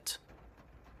a bit.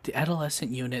 The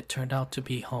adolescent unit turned out to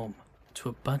be home to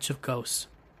a bunch of ghosts.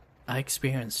 I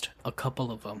experienced a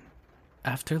couple of them.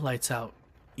 After lights out,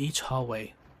 each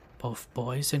hallway, both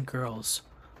boys and girls,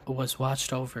 was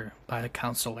watched over by a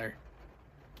counselor.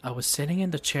 I was sitting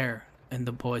in the chair in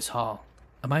the boys' hall,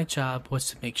 and my job was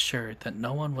to make sure that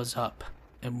no one was up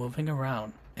and moving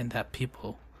around and that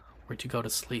people were to go to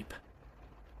sleep.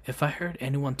 If I heard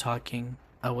anyone talking,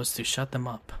 I was to shut them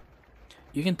up.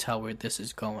 You can tell where this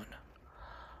is going.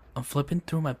 I'm flipping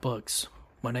through my books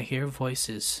when I hear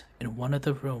voices in one of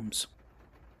the rooms.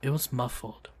 It was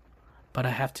muffled, but I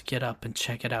have to get up and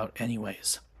check it out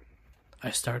anyways.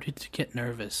 I started to get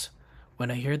nervous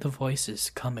when I hear the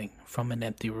voices coming from an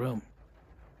empty room.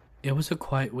 It was a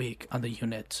quiet week on the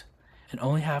unit, and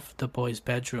only half of the boys'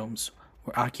 bedrooms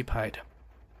were occupied.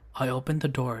 I opened the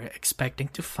door expecting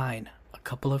to find a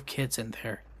couple of kids in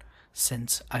there,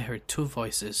 since I heard two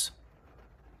voices.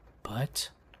 But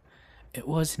it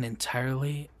was an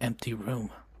entirely empty room.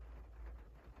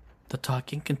 The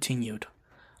talking continued,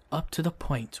 up to the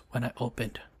point when I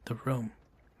opened the room.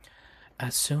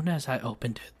 As soon as I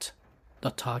opened it, the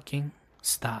talking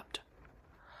stopped.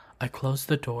 I closed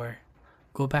the door,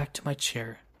 go back to my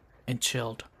chair, and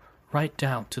chilled right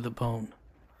down to the bone.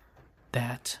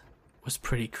 That was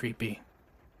pretty creepy.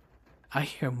 I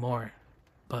hear more,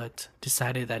 but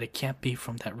decided that it can't be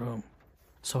from that room.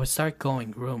 So I start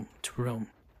going room to room,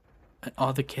 and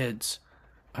all the kids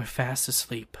are fast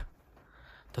asleep.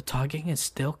 The talking is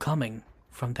still coming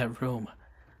from that room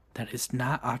that is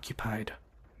not occupied.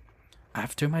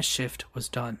 After my shift was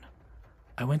done,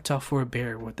 I went out for a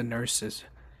beer with the nurses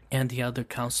and the other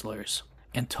counselors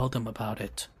and told them about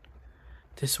it.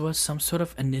 This was some sort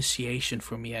of initiation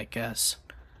for me, I guess.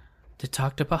 They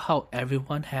talked about how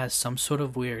everyone has some sort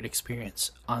of weird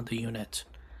experience on the unit.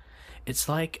 It's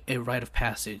like a rite of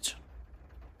passage.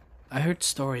 I heard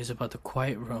stories about the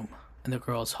quiet room in the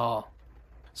girls' hall.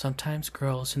 Sometimes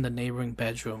girls in the neighboring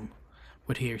bedroom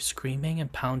would hear screaming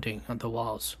and pounding on the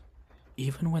walls,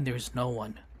 even when there is no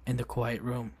one in the quiet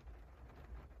room.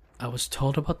 I was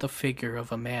told about the figure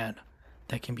of a man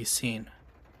that can be seen,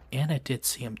 and I did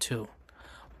see him too,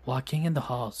 walking in the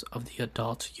halls of the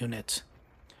adult unit.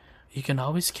 You can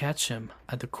always catch him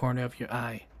at the corner of your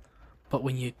eye, but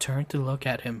when you turn to look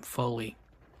at him fully,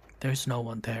 there's no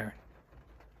one there.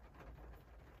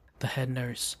 The head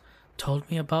nurse told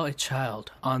me about a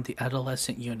child on the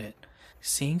adolescent unit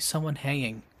seeing someone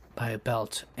hanging by a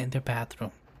belt in their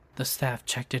bathroom. The staff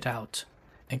checked it out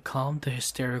and calmed the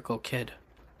hysterical kid,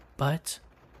 but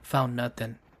found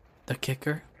nothing. The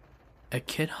kicker? A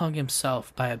kid hung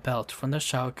himself by a belt from the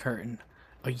shower curtain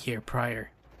a year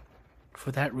prior.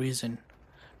 For that reason,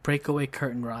 breakaway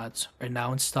curtain rods are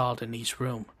now installed in each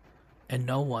room, and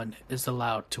no one is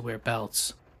allowed to wear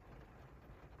belts.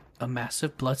 A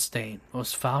massive bloodstain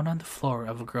was found on the floor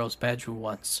of a girl's bedroom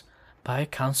once by a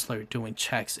counselor doing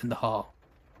checks in the hall.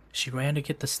 She ran to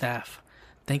get the staff,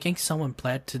 thinking someone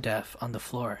bled to death on the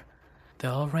floor. They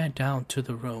all ran down to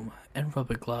the room in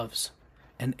rubber gloves,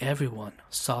 and everyone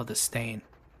saw the stain.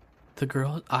 The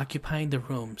girl occupying the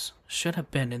rooms should have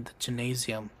been in the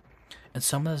gymnasium, and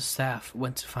some of the staff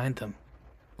went to find them,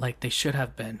 like they should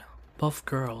have been. Both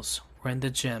girls were in the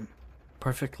gym,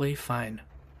 perfectly fine.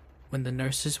 When the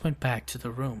nurses went back to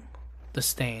the room, the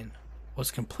stain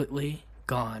was completely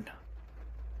gone.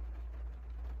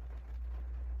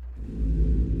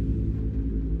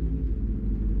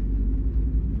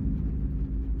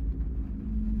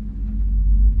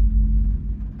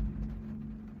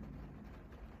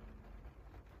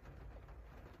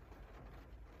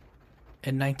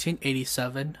 In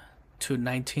 1987 to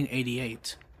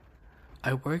 1988,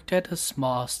 I worked at a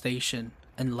small station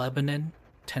in Lebanon,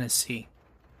 Tennessee.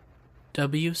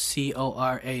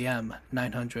 WCORAM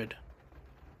 900.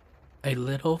 A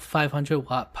little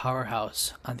 500-watt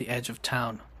powerhouse on the edge of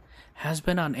town, has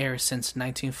been on air since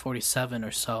 1947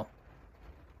 or so.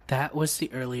 That was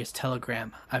the earliest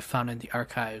telegram I found in the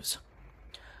archives.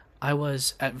 I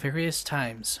was, at various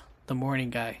times, the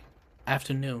morning guy,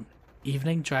 afternoon,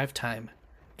 evening drive time,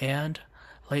 and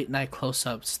late-night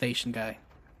close-up station guy.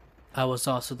 I was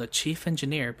also the chief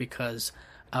engineer because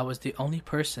I was the only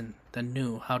person that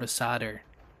knew how to solder.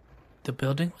 The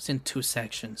building was in two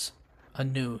sections. A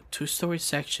new two-story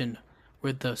section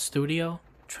where the studio,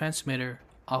 transmitter,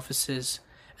 offices,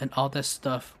 and all that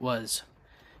stuff was,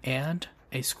 and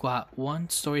a squat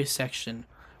one-story section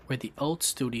where the old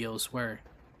studios were.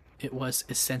 It was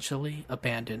essentially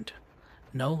abandoned.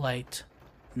 No light,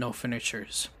 no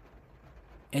furnitures.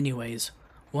 Anyways,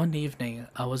 one evening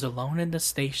I was alone in the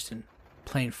station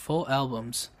playing full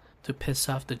albums to piss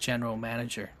off the general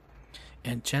manager,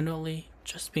 and generally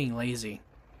just being lazy.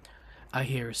 I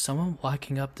hear someone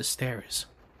walking up the stairs.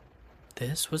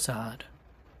 This was odd,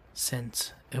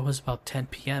 since it was about 10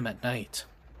 p.m. at night,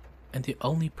 and the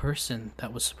only person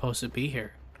that was supposed to be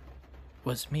here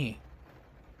was me.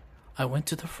 I went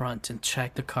to the front and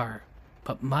checked the car,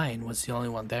 but mine was the only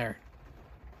one there.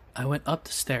 I went up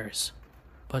the stairs,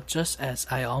 but just as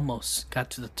I almost got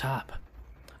to the top,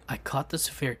 I caught the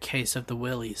severe case of the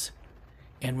willies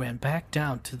and ran back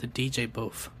down to the DJ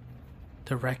booth.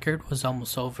 The record was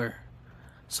almost over,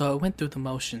 so I went through the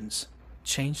motions,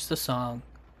 changed the song,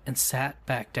 and sat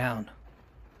back down.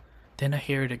 Then I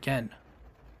hear it again.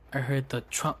 I heard the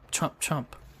trump, trump,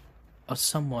 trump of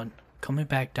someone coming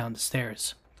back down the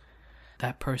stairs.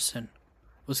 That person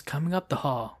was coming up the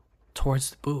hall towards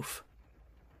the booth.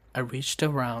 I reached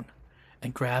around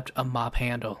and grabbed a mop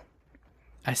handle.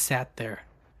 I sat there,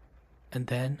 and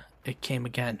then it came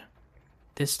again,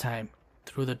 this time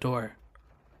through the door,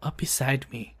 up beside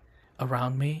me,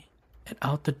 around me, and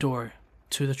out the door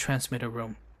to the transmitter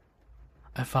room.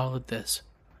 I followed this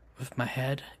with my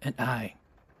head and eye,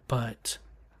 but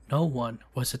no one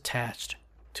was attached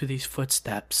to these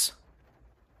footsteps.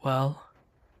 Well,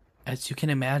 as you can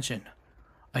imagine,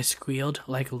 I squealed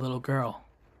like a little girl.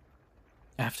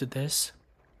 After this,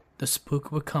 the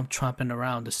spook would come tromping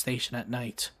around the station at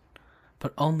night,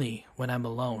 but only when I'm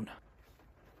alone.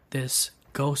 This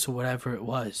ghost or whatever it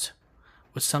was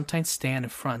would sometimes stand in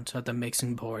front of the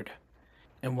mixing board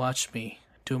and watch me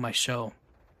do my show.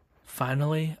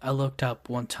 Finally, I looked up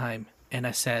one time and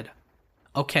I said,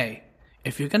 "Okay,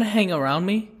 if you're gonna hang around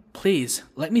me, please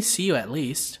let me see you at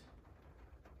least."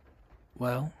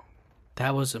 Well,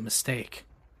 that was a mistake.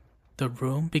 The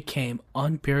room became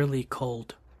unbearably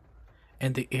cold,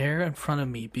 and the air in front of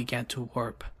me began to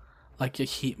warp like a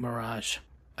heat mirage.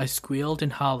 I squealed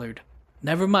and hollered,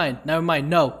 never mind,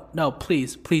 no,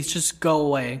 please, just go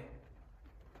away."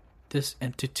 This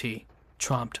entity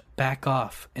tromped back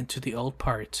off into the old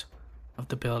part of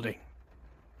the building.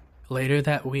 Later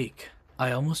that week,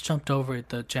 I almost jumped over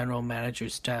the general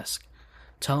manager's desk,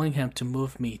 telling him to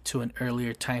move me to an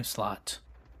earlier time slot.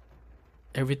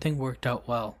 Everything worked out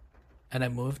well, and I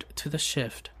moved to the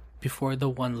shift before the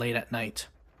one late at night.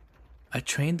 I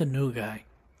trained the new guy,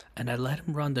 and I let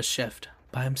him run the shift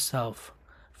by himself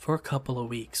for a couple of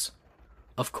weeks.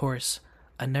 Of course,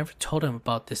 I never told him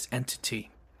about this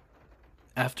entity.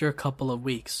 After a couple of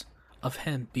weeks of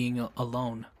him being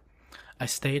alone, I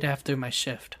stayed after my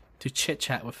shift to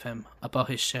chit-chat with him about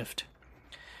his shift.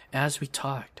 As we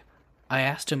talked, I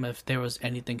asked him if there was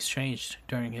anything strange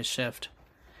during his shift,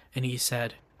 and he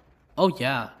said, "Oh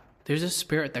yeah, there's a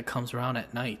spirit that comes around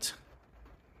at night."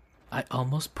 I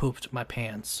almost pooped my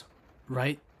pants,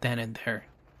 right then and there.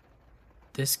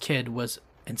 This kid was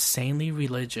insanely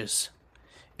religious,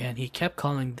 and he kept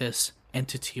calling this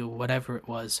entity, or whatever it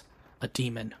was, a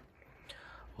demon.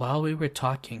 While we were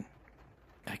talking,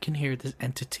 I can hear this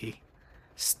entity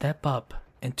step up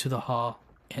into the hall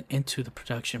and into the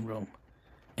production room,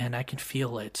 and I can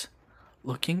feel it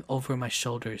looking over my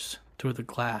shoulders through the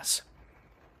glass.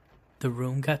 The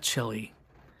room got chilly,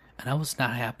 and I was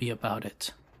not happy about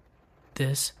it.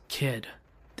 This kid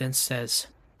then says,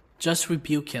 "Just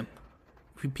rebuke him.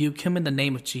 Rebuke him in the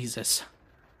name of Jesus."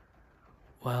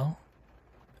 Well,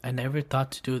 I never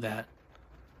thought to do that,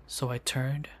 so I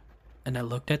turned and I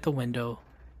looked at the window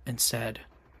and said,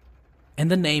 "In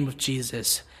the name of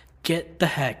Jesus, get the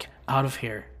heck out of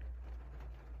here."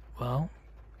 Well,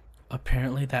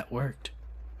 apparently that worked.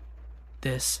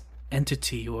 This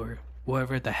entity, or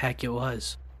whoever the heck it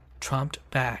was, tromped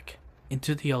back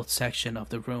into the old section of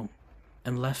the room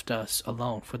and left us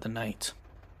alone for the night.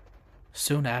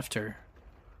 Soon after,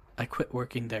 I quit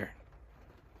working there.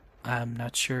 I'm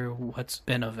not sure what's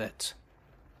been of it,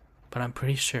 but I'm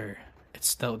pretty sure it's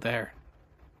still there.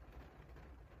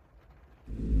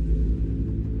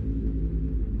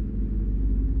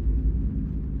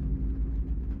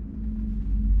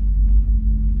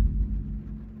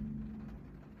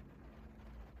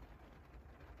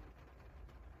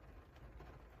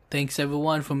 Thanks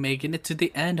everyone for making it to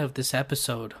the end of this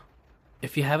episode.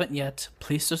 If you haven't yet,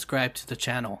 please subscribe to the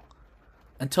channel.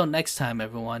 Until next time,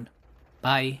 everyone.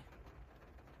 Bye.